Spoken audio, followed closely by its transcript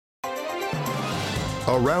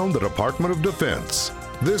around the Department of Defense.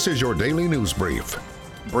 This is your daily news brief.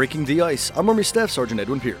 Breaking the ice, I'm Army Staff Sergeant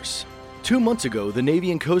Edwin Pierce. 2 months ago, the Navy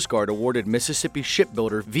and Coast Guard awarded Mississippi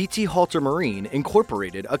shipbuilder VT Halter Marine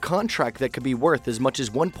Incorporated a contract that could be worth as much as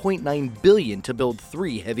 $1.9 billion to build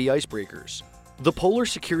 3 heavy icebreakers. The Polar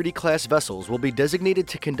Security class vessels will be designated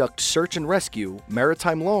to conduct search and rescue,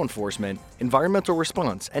 maritime law enforcement, environmental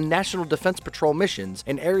response, and National Defense Patrol missions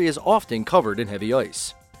in areas often covered in heavy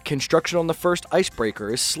ice. Construction on the first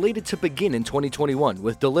icebreaker is slated to begin in 2021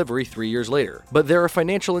 with delivery 3 years later, but there are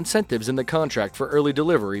financial incentives in the contract for early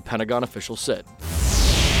delivery, Pentagon officials said.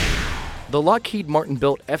 The Lockheed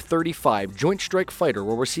Martin-built F-35 Joint Strike Fighter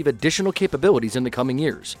will receive additional capabilities in the coming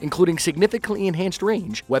years, including significantly enhanced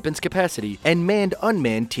range, weapons capacity, and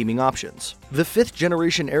manned-unmanned teaming options. The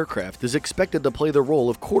 5th-generation aircraft is expected to play the role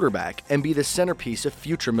of quarterback and be the centerpiece of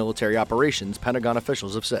future military operations, Pentagon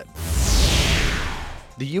officials have said.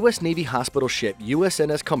 The U.S. Navy hospital ship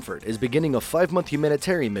USNS Comfort is beginning a 5-month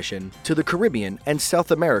humanitarian mission to the Caribbean and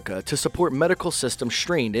South America to support medical systems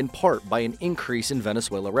strained in part by an increase in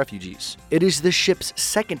Venezuela refugees. It is the ship's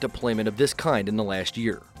 2nd deployment of this kind in the last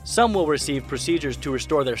year. Some will receive procedures to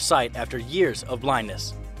restore their sight after years of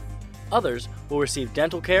blindness. Others will receive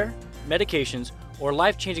dental care, medications, or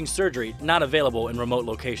life-changing surgery not available in remote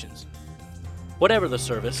locations. Whatever the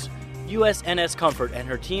service, USNS Comfort and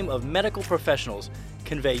her team of medical professionals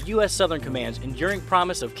convey U.S. Southern Command's enduring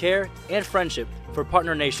promise of care and friendship for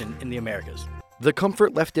partner nation in the Americas. The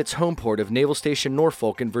Comfort left its home port of Naval Station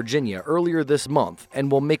Norfolk in Virginia earlier this month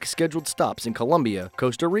and will make scheduled stops in Colombia,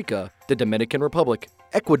 Costa Rica, the Dominican Republic,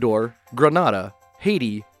 Ecuador, Grenada,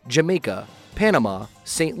 Haiti, Jamaica, Panama,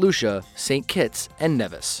 St. Lucia, St. Kitts, and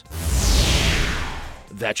Nevis.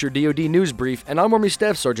 That's your DoD News Brief, and I'm Army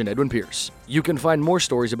Staff Sergeant Edwin Pierce. You can find more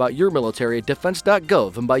stories about your military at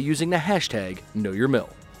defense.gov and by using the hashtag KnowYourMil.